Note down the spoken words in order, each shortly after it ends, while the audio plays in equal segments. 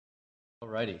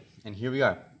Alrighty, and here we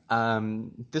are.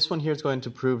 This one here is going to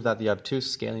prove that the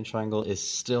obtuse scaling triangle is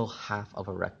still half of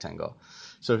a rectangle.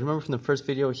 So if you remember from the first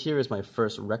video, here is my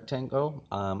first rectangle.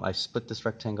 I split this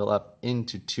rectangle up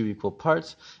into two equal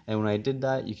parts, and when I did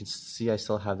that, you can see I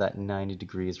still have that 90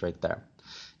 degrees right there.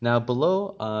 Now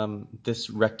below this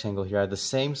rectangle here, I have the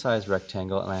same size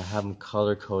rectangle, and I have them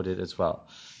color-coded as well.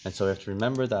 And so we have to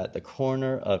remember that the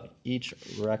corner of each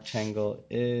rectangle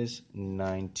is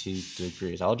 90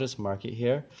 degrees. I'll just mark it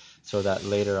here so that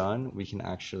later on we can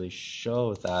actually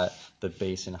show that the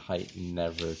base and height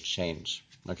never change.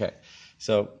 Okay,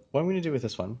 so what I'm going to do with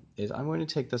this one is I'm going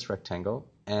to take this rectangle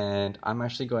and I'm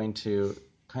actually going to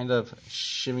kind of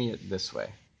shimmy it this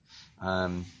way.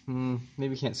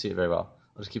 Maybe you can't see it very well.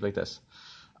 I'll just keep it like this.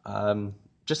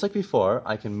 Just like before,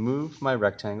 I can move my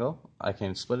rectangle, I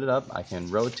can split it up, I can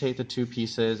rotate the two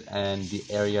pieces, and the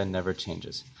area never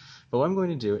changes. But what I'm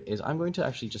going to do is I'm going to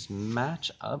actually just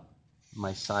match up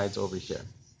my sides over here.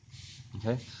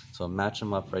 Okay, so I'll match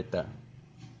them up right there.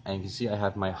 And you can see I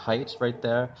have my height right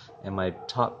there, and my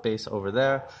top base over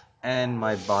there, and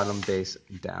my bottom base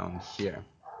down here.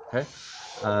 Okay.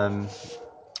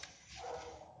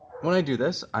 When I do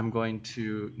this, I'm going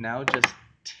to now just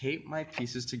tape my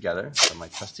pieces together, so my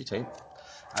trusty tape.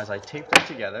 As I tape them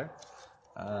together,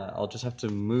 I'll just have to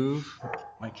move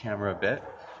my camera a bit.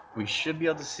 We should be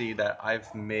able to see that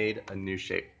I've made a new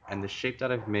shape. And the shape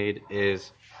that I've made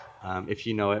is, if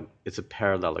you know it, it's a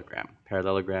parallelogram.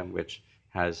 Parallelogram which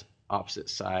has opposite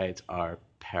sides are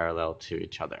parallel to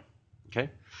each other. Okay?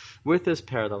 With this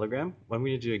parallelogram, what I'm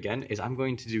going to do again is I'm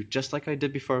going to do just like I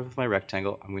did before with my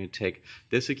rectangle. I'm going to take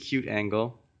this acute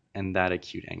angle and that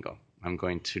acute angle. I'm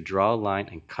going to draw a line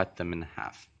and cut them in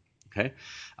half. Okay?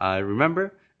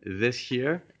 Remember, this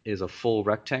here is a full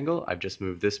rectangle. I've just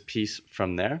moved this piece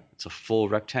from there. It's a full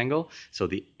rectangle. So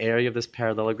the area of this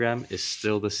parallelogram is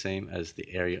still the same as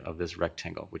the area of this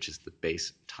rectangle, which is the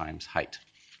base times height.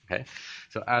 Okay?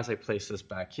 So as I place this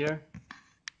back here,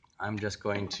 I'm just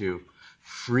going to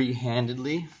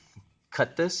free-handedly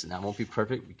cut this. Now it won't be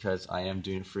perfect because I am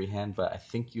doing freehand, but I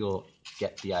think you'll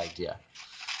get the idea.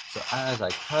 So as I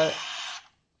cut,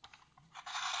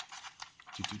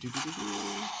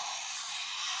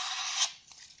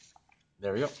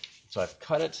 there we go. So I've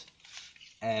cut it,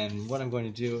 and what I'm going to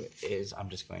do is I'm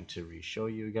just going to re-show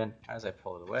you again. As I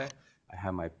pull it away, I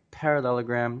have my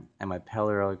parallelogram, and my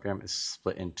parallelogram is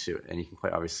split in two. And you can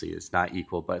quite obviously see it's not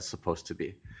equal, but it's supposed to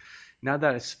be. Now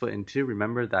that it's split in two,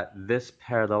 remember that this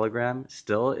parallelogram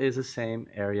still is the same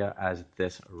area as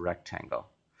this rectangle.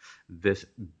 This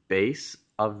base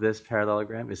of this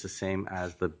parallelogram is the same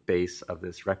as the base of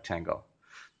this rectangle.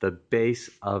 The base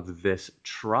of this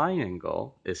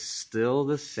triangle is still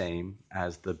the same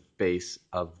as the base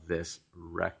of this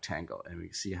rectangle. And we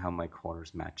can see how my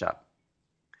corners match up.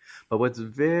 But what's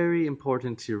very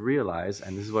important to realize,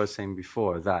 and this is what I was saying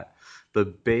before, that the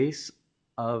base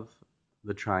of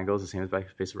the triangle is the same as the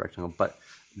base of the rectangle, but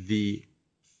the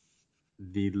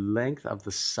length of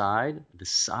the side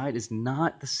is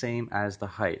not the same as the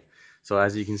height. So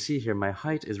as you can see here, my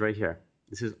height is right here.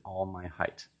 This is all my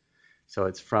height. So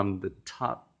it's from the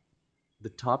top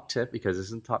tip, because this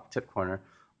is the top tip corner,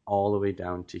 all the way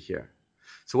down to here.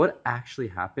 So what actually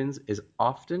happens is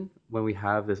often when we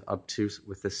have this obtuse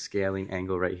with this scaling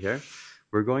angle right here,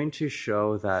 we're going to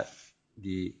show that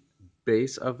the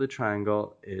base of the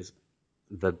triangle is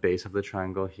the base of the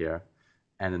triangle here,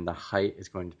 and then the height is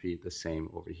going to be the same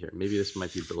over here. Maybe this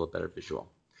might be a little better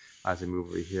visual. As I move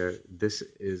over here, this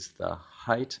is the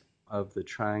height of the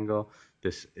triangle,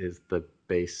 this is the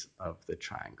base of the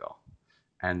triangle.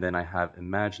 And then I have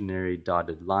imaginary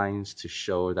dotted lines to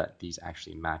show that these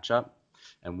actually match up.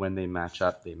 And when they match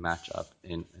up in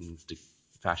the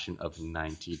fashion of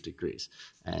 90 degrees.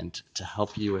 And to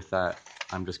help you with that,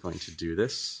 I'm just going to do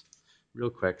this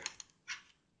real quick.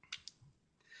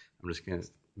 I'm just going to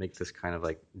make this kind of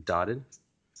like dotted,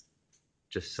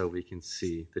 just so we can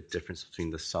see the difference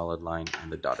between the solid line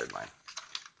and the dotted line.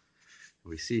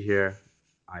 We see here,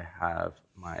 I have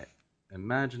my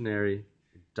imaginary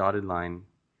dotted line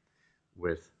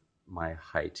with my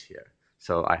height here.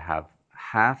 So I have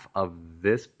half of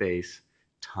this base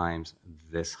times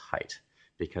this height,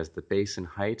 because the base and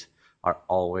height are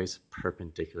always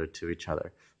perpendicular to each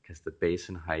other, because the base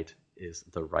and height is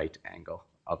the right angle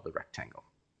of the rectangle.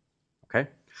 Okay,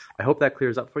 I hope that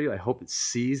clears up for you. I hope it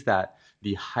sees that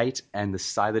the height and the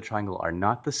side of the triangle are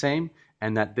not the same,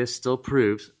 and that this still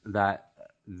proves that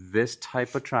this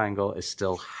type of triangle is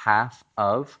still half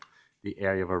of the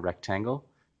area of a rectangle,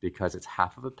 because it's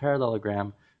half of a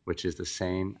parallelogram, which is the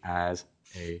same as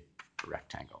a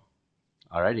rectangle.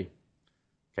 Alrighty,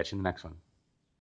 catch you in the next one.